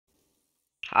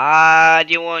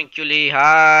Haide, unchiulee,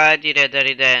 haide, Red Dead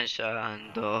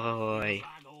Redemption 2.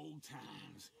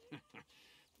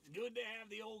 Good to have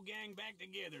the old gang back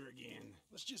together again.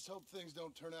 Let's just hope things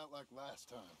don't turn out like last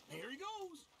time. Here he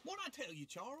goes. What'd I tell you,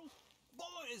 Charles?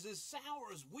 Boy is as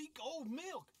sour as week-old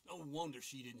milk. No wonder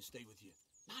she didn't stay with you.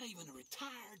 Not even a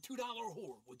retired $2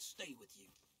 whore would stay with you.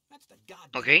 That's the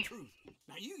goddamn truth.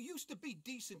 Now, you used to be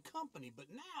decent company,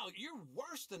 but now you're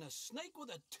worse than a snake with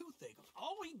a toothache.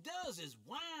 All he does is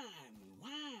whine,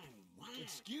 whine, whine.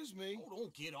 Excuse me? Oh,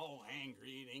 don't get all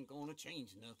angry. It ain't gonna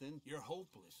change nothing. You're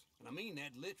hopeless. And I mean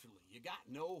that literally. You got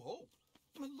no hope.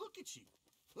 I mean, look at you.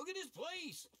 Look at this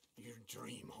place. Your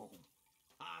dream home.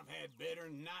 I've had better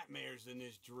nightmares than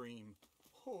this dream.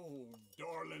 Oh,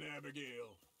 darling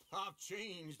Abigail, I've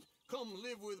changed. Come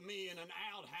live with me in an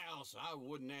outhouse I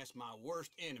wouldn't ask my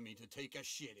worst enemy to take a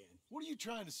shit in. What are you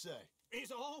trying to say?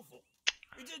 It's awful.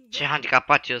 It's a Ce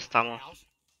handicapat e ăsta, mă?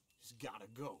 It's gotta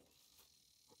go.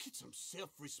 Get some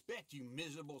self-respect, you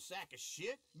miserable sack of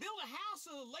shit. Build a house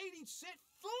a lady'd set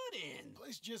foot in. The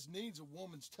place just needs a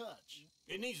woman's touch.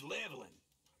 It needs leveling.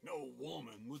 No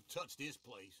woman would touch this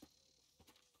place.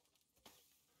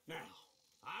 Now,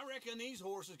 I reckon these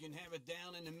horses can have it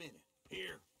down in a minute.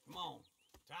 Here, come on.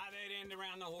 Tie that end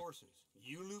around the horses.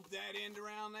 You loop that end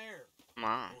around there.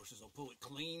 Ma. Horses will pull it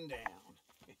clean down.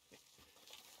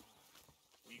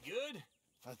 You good?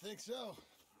 I think so.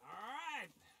 All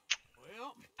right.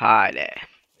 Well, Haide.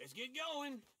 let's get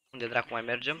going. Unde dracu mai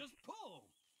mergem? Just pull.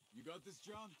 You got this,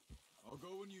 John? I'll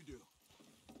go when you do.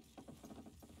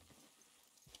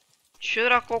 Ce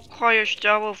dracu cai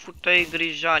ăștia, bă, fută-i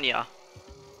grijania.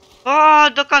 Aaaa,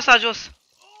 dă casa jos!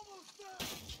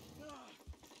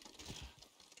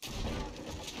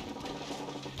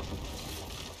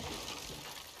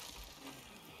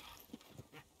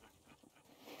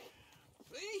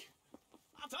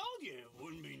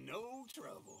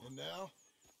 And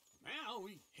now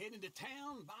we head into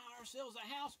town, buy ourselves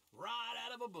a house right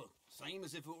out of a book. Same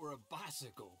as if it were a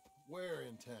bicycle. Where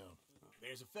in town?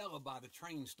 There's a fella by the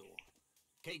train store.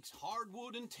 Cakes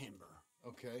hardwood and timber.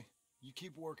 Okay, you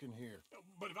keep working here.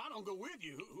 But if I don't go with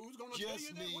you, who's gonna tell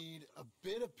you that? Just need a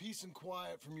bit of peace and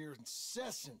quiet from your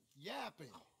incessant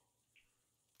yapping.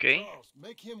 Ok. Charles,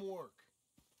 make him work.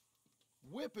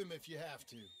 Whip him if you have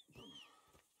to.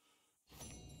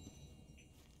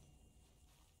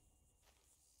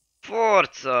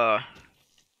 Forță!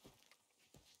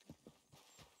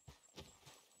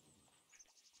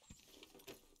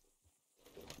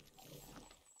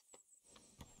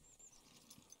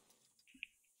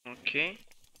 Ok.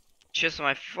 Ce să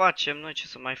mai facem? Noi ce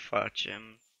să mai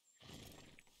facem?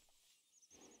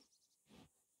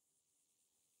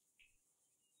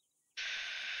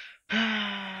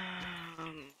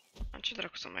 Ce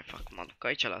dracu să mai fac? Mă duc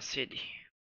aici la sedii.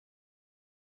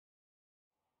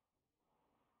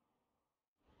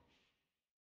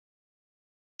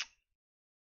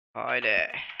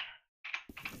 Haide!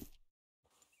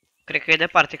 Cred că e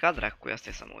departe ca dracu, asta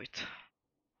e să mă uit.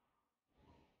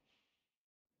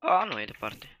 A, nu e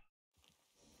departe.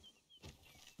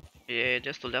 E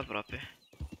destul de aproape.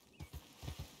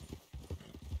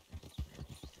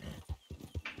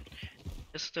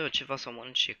 Trebuie să dau eu ceva să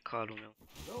mănânc și calul meu.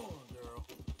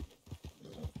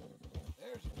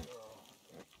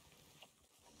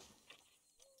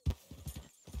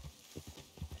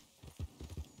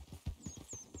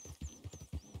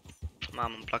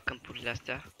 Mamă, îmi plac câmpurile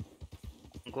astea.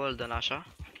 Golden așa.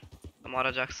 Să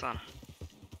moară Jackson.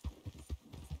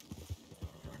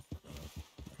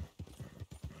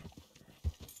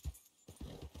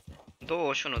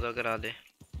 ...21 de grade.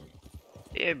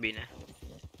 E bine.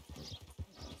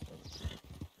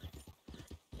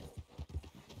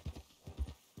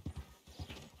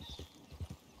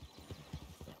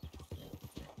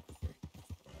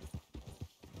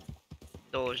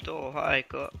 ...22, hai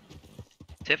că...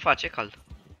 se face cald.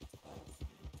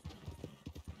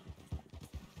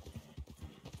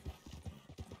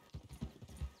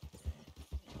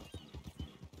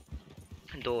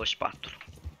 ...24.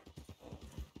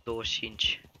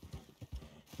 25.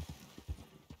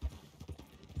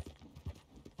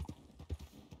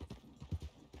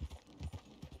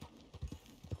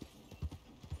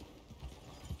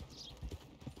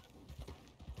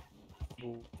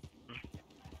 Bun.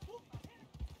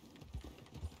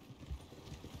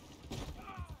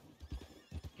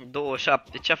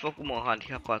 27. Ce-a făcut, mă,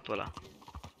 handicapatul ăla?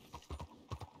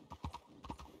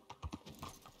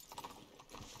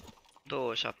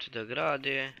 ...27 de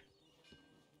grade...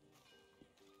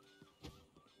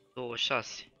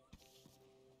 ...26.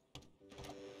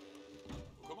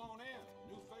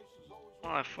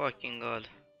 My fucking god.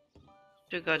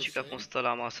 Ce gagica cum stă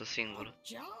la masă singur.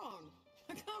 John,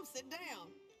 come sit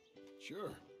down.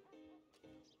 Sure.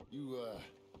 You,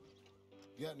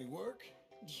 got any work?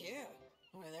 Yeah,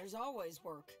 well, there's always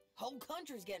work. Whole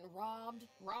country's getting robbed,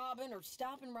 robbing, or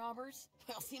stopping robbers.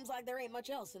 Well, seems like there ain't much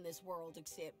else in this world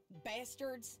except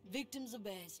bastards, victims of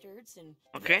bastards, and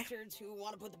bastards who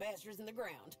want to put the bastards in the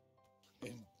ground.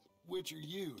 And which are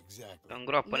you, exactly?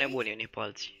 Îngroapă nebunii unii pe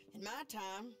alții. In my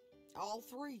time, all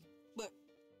three. But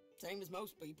same as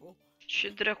most people. Ce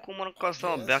dracu mănâncă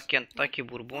asta, mă? Bea Kentucky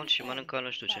Bourbon și mănâncă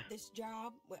nu știu ce. This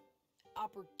job, well,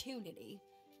 opportunity,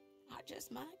 I just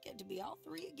might get to be all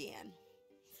three again.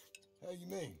 How you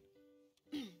mean?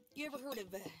 You ever heard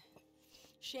of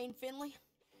Shane Finley?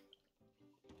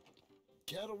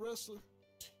 Cattle wrestler?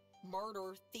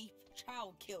 Murderer, thief,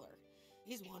 child killer.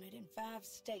 He's wanted in 5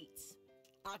 states.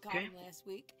 I called him last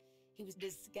week. He was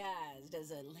disguised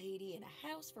as a lady in a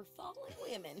house for fallen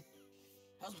women.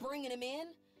 I was bringing him in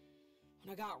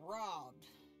when I got robbed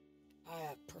by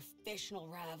a professional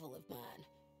rival of mine,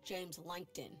 James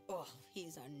Langton. Oh,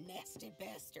 he's a nasty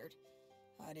bastard.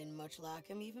 I didn't much like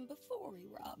him even before he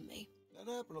robbed me.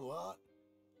 That happened a lot.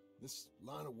 This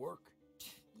line of work.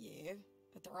 Yeah,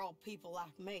 but they're all people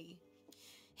like me.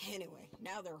 Anyway,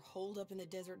 now they're holed up in the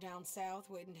desert down south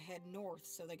waiting to head north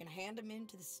so they can hand them in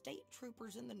to the state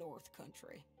troopers in the north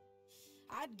country.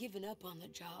 I'd given up on the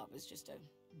job as just a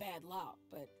bad lot,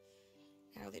 but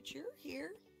now that you're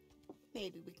here,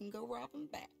 maybe we can go rob them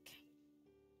back.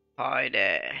 Haide.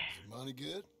 Is the money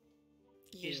good?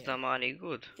 Is the money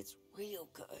good? It's real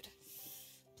good.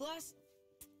 Plus,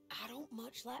 I don't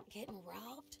much like getting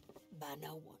robbed by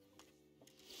no one.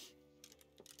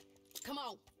 Come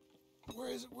on. Where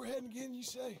is it we're heading again, you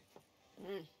say?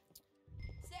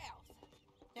 South.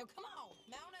 Now come on,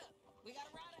 mount up. We got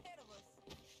a ride ahead of us.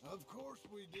 Of course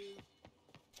we do.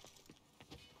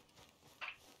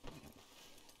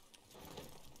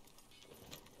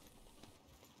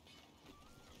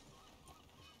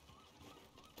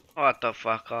 What the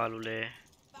fuck, alule?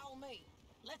 Follow me.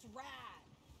 Let's ride.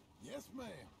 Yes, ma'am.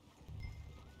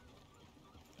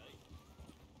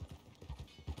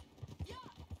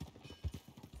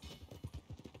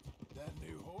 That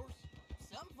new horse?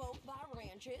 Some folk buy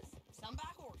ranches, some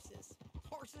buy horses.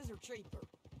 Horses are cheaper.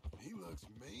 He looks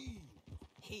mean.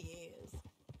 He is.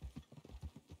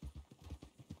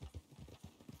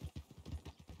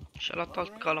 Și-a luat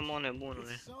alt calmă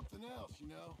nebunule. It's something else, you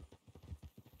know.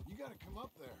 You gotta come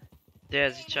up there. De-aia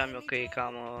ziceam eu că e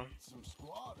cam... Some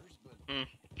squatters,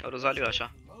 but rozaliu așa.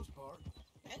 for the most part.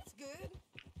 That's good.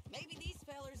 Maybe these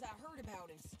fellers I heard about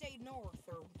have stayed north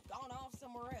or gone off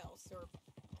somewhere else or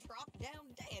dropped down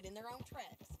dead in their own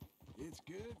tracks. It's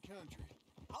good country.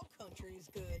 All country is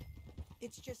good.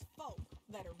 It's just folk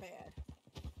that are bad.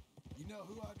 You know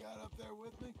who I got up there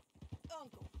with me?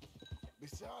 Uncle.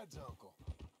 Besides Uncle.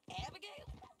 Abigail?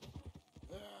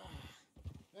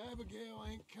 Abigail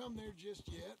ain't come there just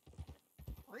yet.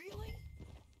 Really?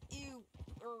 You,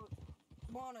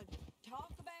 wanna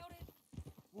talk about it?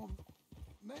 Well,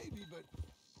 maybe, but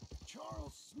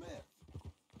Charles Smith.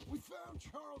 We found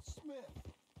Charles Smith.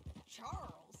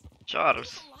 Charles?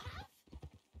 Charles. He's alive?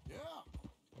 Yeah.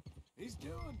 He's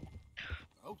doing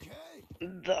okay.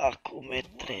 Da, cu metre.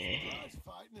 Prize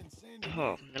fighting in San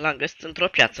Oh, l-am găsit într-o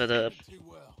piață de... too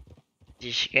well.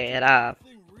 Zici că era...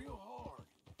 Thing real hard.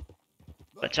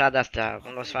 Făcea de-astea,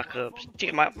 când o să facă...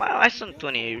 Știi, mai sunt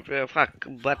unii, fac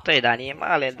bătăi de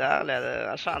animale, de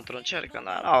alea, așa, într-un cerc, când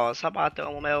o să bate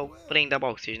omul meu ring de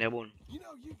box, ești nebun. You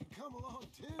know you can come along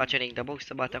too. Face ring de box,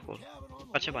 se bate acolo.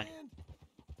 Face bani.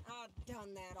 I've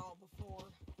done that all before.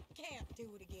 Can't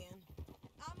do it again.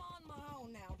 I'm on my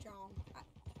own now, John.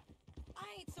 I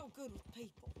ain't so good with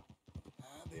people.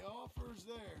 The offer's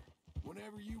there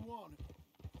whenever you want it.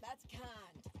 That's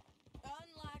kind.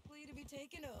 Unlikely to be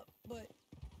taken up, but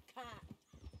kind.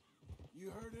 You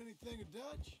heard anything of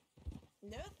Dutch?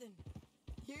 Nothing.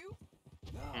 You?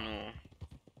 No. Nu.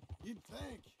 You'd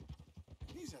think.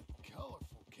 He's a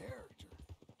colorful character.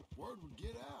 Word would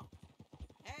get out.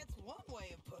 That's one way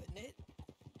of putting it.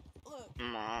 Look,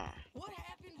 Ma. what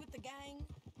happened with the gang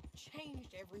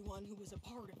changed everyone who was a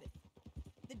part of it.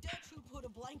 The Dutch who put a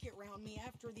blanket round me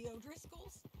after the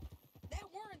O'Driscolls, that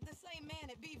weren't the same man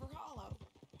at Beaver Hollow.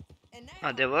 And now,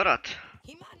 Adevărat.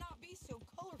 he might not be so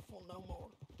colorful no more.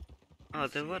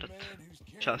 Adevărat. Man whose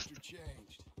Ce asta? character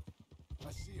changed.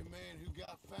 I see a man who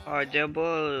got found Haide out.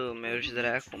 bă, mergi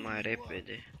dracu mai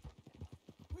repede.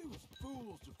 We was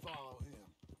fools to follow him.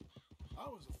 I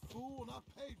was a fool and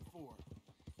I paid for it.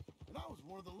 And I was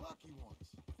one of the lucky ones.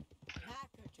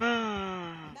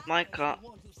 Mai ca... The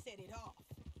one who set it off.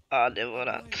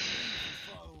 Adevărat. Blame me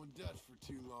for following Dutch for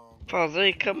too long. Faza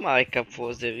e că Mike a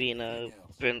fost de vină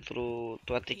pentru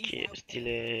toate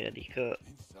chestiile, adică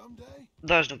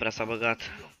Daș nu prea s-a băgat.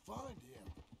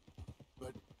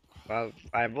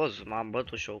 Ai văzut, m-am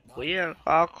bătut și eu cu el,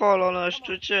 acolo nu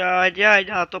știu ce, hai,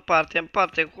 dat-o parte în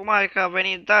parte, cu Mike a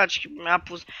venit Daci, mi-a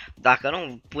pus, dacă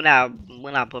nu punea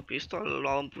mâna pe pistol,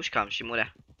 o împușcam și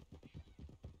murea.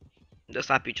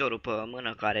 Dă-sa piciorul pe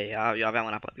mână care eu aveam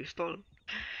mâna pe pistol.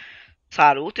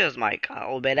 Salute, Maica,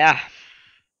 o belea.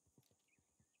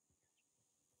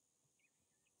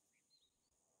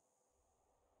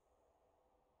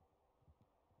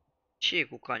 Ce e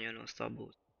cu canionul ăsta, bă?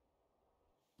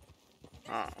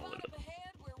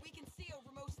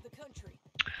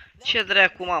 Ce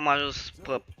dracu m-am ajuns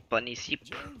pe nisip?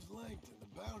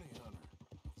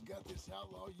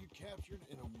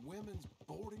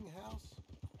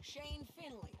 Shane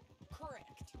Finley,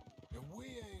 correct. And we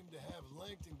aim to have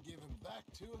Langton give him back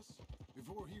to us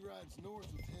before he rides north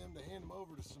with him to hand him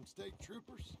over to some state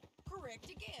troopers? Correct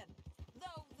again.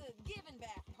 Though the giving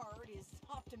back part is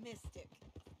optimistic.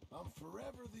 I'm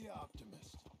forever the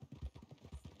optimist.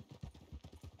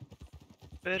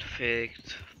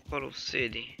 Perfect. Follow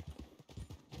city.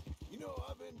 You know,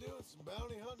 I've been doing some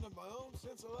bounty hunting of my own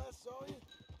since I last saw you.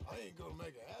 I ain't gonna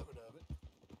make a habit of it.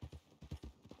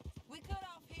 We cut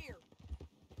off here.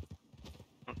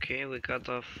 Ok, we cut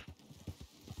off.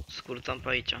 Scurtăm pe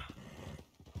aici.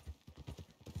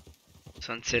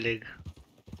 Să înțeleg.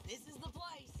 This is the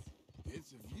place.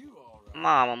 It's a view, all right.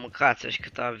 Mamă, mâncați-o și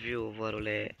câta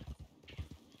view-vărule.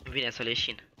 Vine să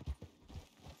leșin.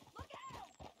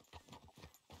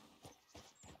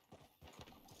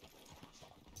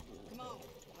 Come on,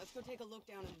 let's go take a look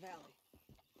down in the valley.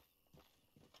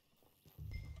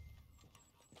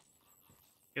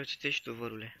 Eu citești tu,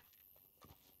 vărule.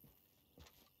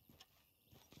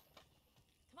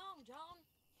 Come on, John.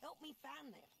 Help me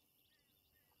find them.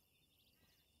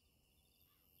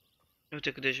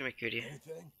 Uite cât de șmecherie.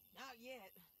 Anything? Not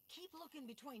yet. Keep looking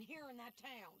between here and that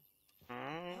town.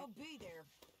 Ah, They'll be there.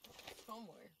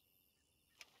 Somewhere.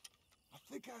 I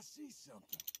think I see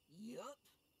something. Yup.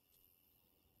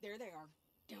 There they are.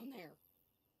 Down there.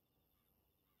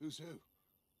 Who's who?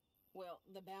 Well,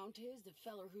 the bounty is the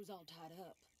feller who's all tied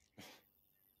up.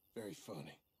 Very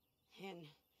funny. And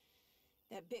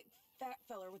that big fat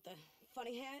feller with the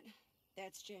funny hat,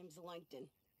 that's James Langton.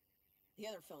 The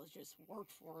other fellas just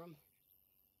worked for him.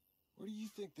 Where do you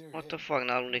think they're what the headed? fuck,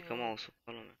 n-alunecă mouse-ul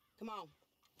pe lume. Come on.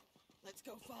 Let's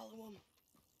go follow them.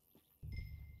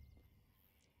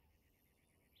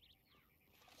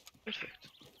 Perfect.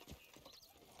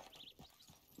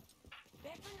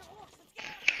 Back on your horse. Let's get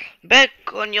out.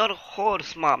 Back on your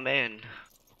horse, my man.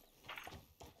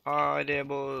 Haide,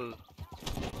 bă.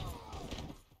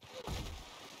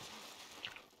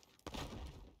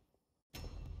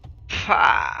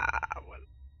 Faul.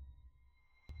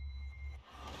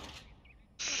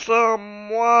 Să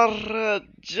moară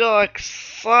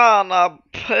Jacksana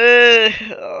pe...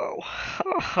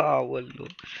 Aoleu.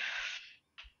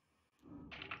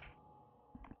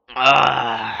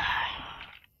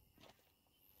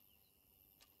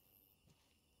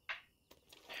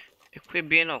 E cu e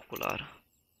binocular.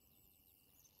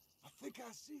 I think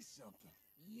I see something.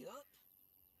 Yup.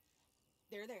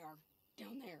 There they are.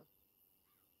 Down there.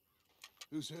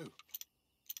 Who's who?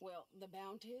 Well, the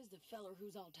bounty is the feller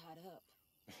who's all tied up.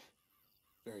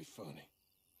 Very funny.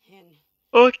 And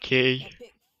Ok. that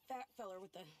big fat feller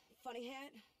with the funny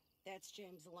hat, that's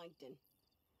James Langton.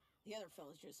 The other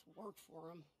fellas just worked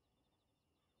for him.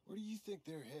 Where do you think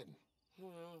they're heading?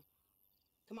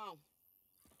 Come on.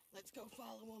 Let's go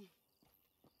follow them.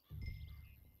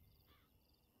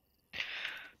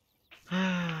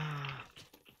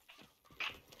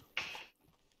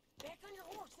 Back on your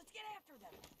horse. Let's get after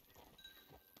them.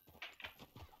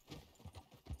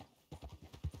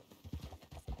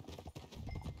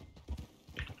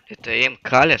 Le tăiem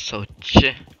calea sau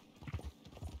ce?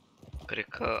 Cred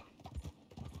că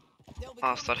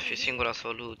asta ar fi singura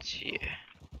soluție.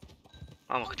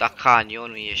 Mamă, câta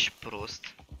canionul, ești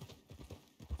prost.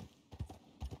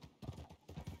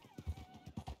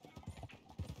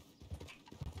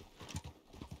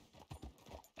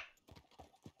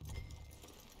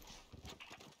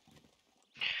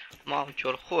 Mount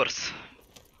your horse.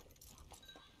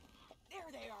 There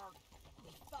they are.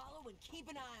 We follow and keep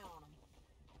an eye on them.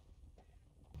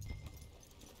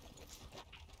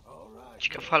 All right. Și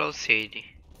că follow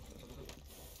Sadie.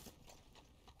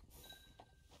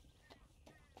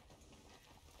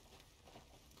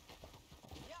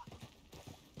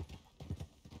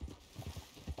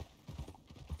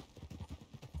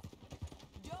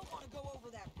 Don't want to go over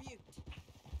that butte.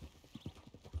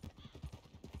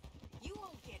 You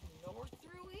won't get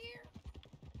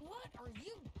are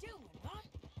you doing, huh?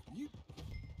 You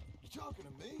talking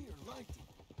to me or Langton?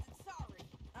 Sorry,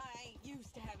 I ain't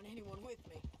used to having anyone with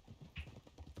me.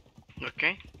 Ok.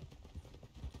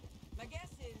 My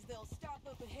guess is they'll stop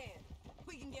up ahead.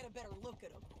 We can get a better look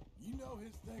at them. You know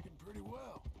his thinking pretty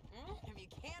well. If you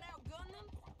can't outgun them,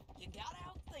 you gotta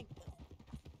outthink them.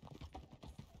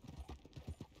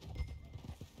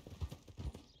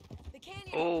 The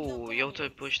canyon opens up Oh, ia uite-l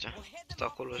pe downwards. ăștia. We'll head them Stă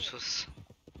off acolo there. sus.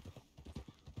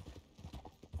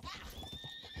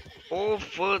 O,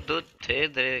 fă, dă-te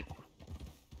drept.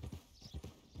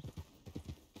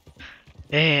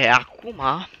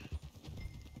 Acum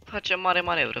facem mare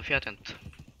manevră, fii atent.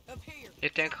 Up here.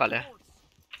 E-te în cale.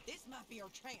 This might be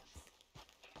our chance.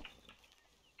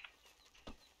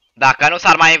 Dacă nu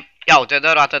s-ar mai... Ia uite,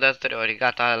 dă roată de 3 ori,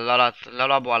 gata, l-a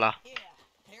luat boala. Yeah,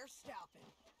 they're stopping.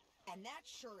 And that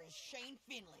sure is Shane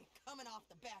Finley coming off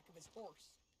the back of his horse.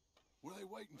 What are they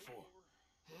waiting for?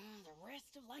 The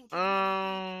rest of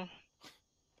Langton.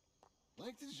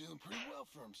 Langton's doing pretty well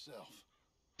for himself.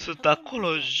 Sunt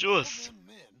acolo jos. All them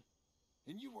men,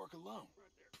 and you work alone.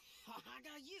 I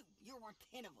got you. You're worth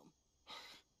 10 of them.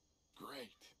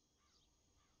 Great.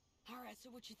 All right, so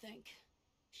what you think?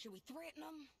 Should we threaten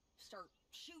them, start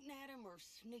shooting at them, or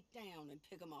sneak down and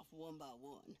pick them off one by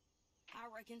one? I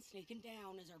reckon sneaking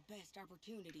down is our best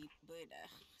opportunity, but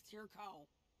it's your call.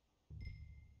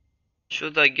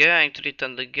 Should the gang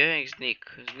threaten the gang? Sneak.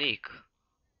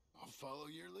 I'll follow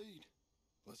your lead.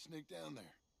 Let's sneak down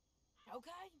there.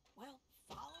 Okay, well,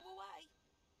 follow away.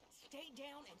 Stay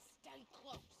down and stay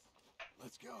close.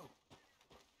 Let's go.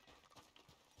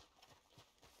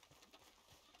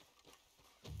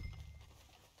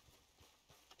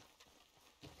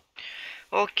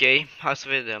 Ok, hai să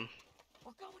vedem.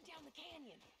 We're going down the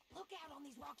canyon. Look out on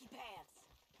these rocky paths.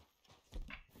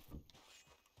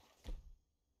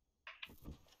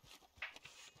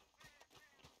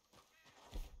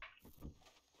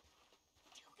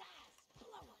 Two guys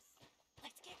below us.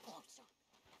 Let's get closer.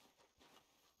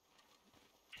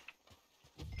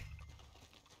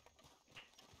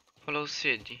 Follow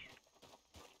Sadie.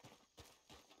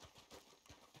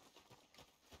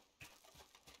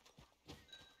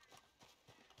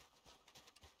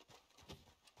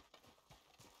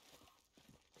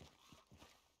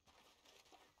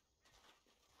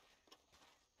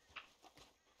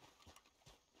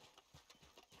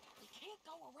 We can't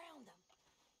go around them.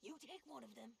 You take one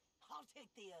of them, I'll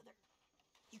take the other.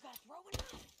 You got a throwing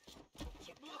knife?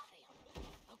 You got him.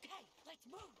 Okay, let's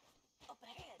move. Up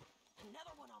ahead,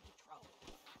 another one on patrol.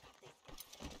 I got this guy.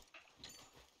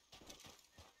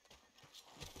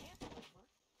 Can't over.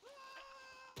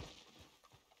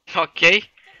 Ok.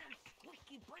 Damn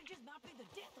squeaky bridges might be the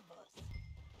death of us.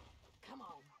 Come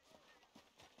on.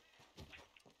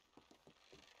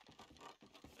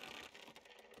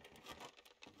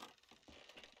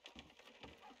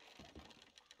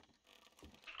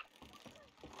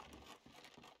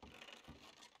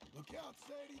 Look out,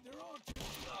 Sadie. They're on.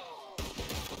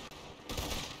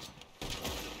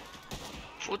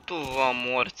 Futu-vă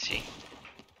morții.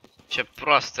 Ce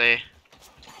proastă e.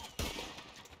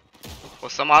 O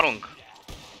să mă arunc.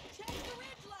 Check the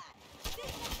ridge line.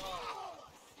 See what's below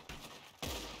us.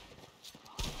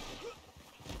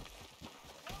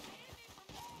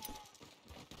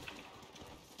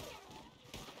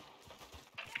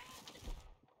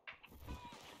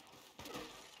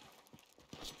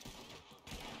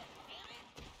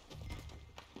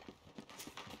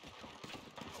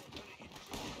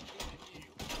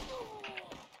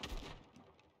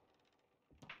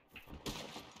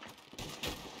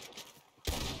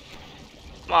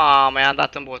 Mamă, i-am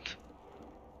dat în bot.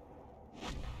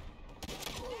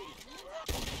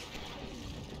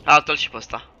 Altă-l și pe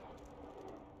ăsta.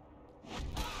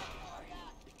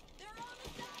 They're on the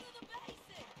side of the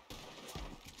basin.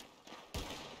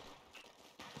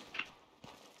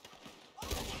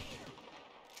 Over here.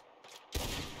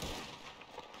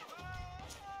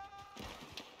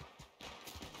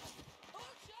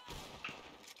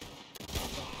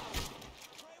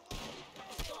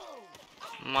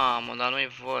 Mamă, dar nu-i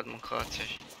văd, mâncați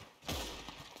așa.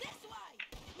 This way.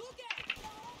 Look out.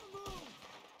 They're on the move.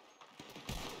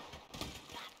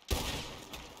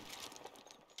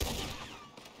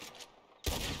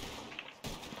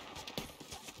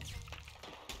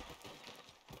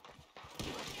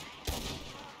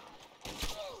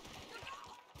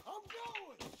 I'm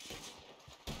going.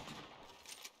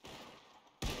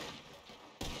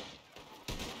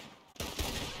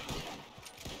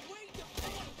 We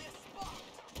defend this spot.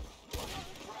 What the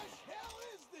fresh hell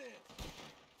is this?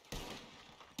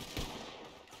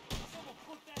 Someone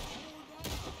put that door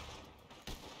down.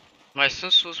 Mai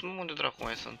sunt sus, mă, unde dracu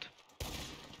mai sunt?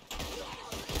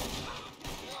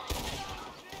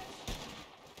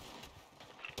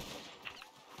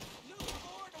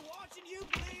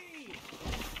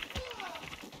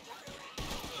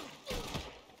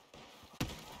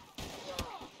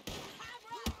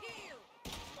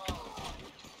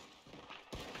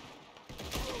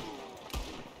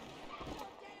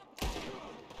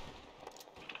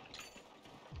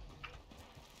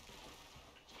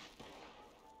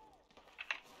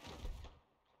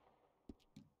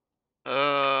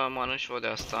 mănânc și o de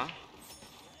asta.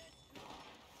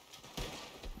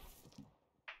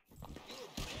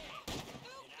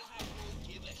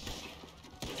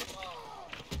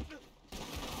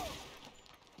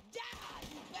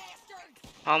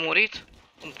 A murit?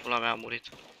 Cum pula mea a murit?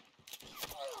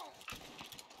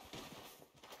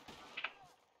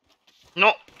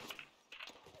 Nu!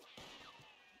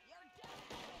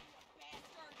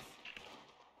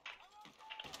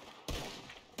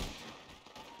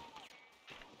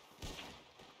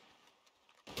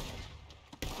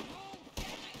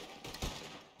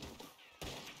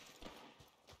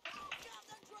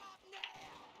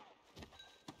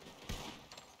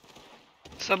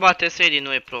 Să bate Sadie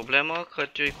nu e problemă, că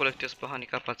eu îi colectez pe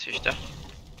handicapații ăștia.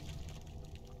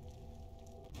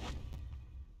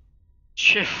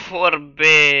 Ce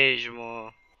vorbești,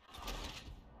 mă?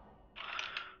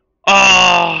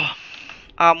 Ah!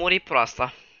 A murit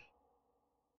proasta.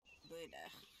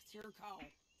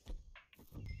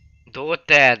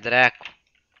 Du-te, dracu.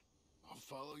 I'll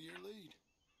follow your lead.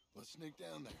 Let's sneak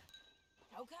down there.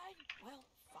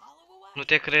 Nu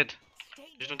te cred.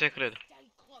 Deci nu te cred.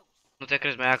 Nu te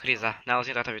crezi, mai ia criza. Ne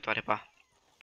auzim data viitoare, pa.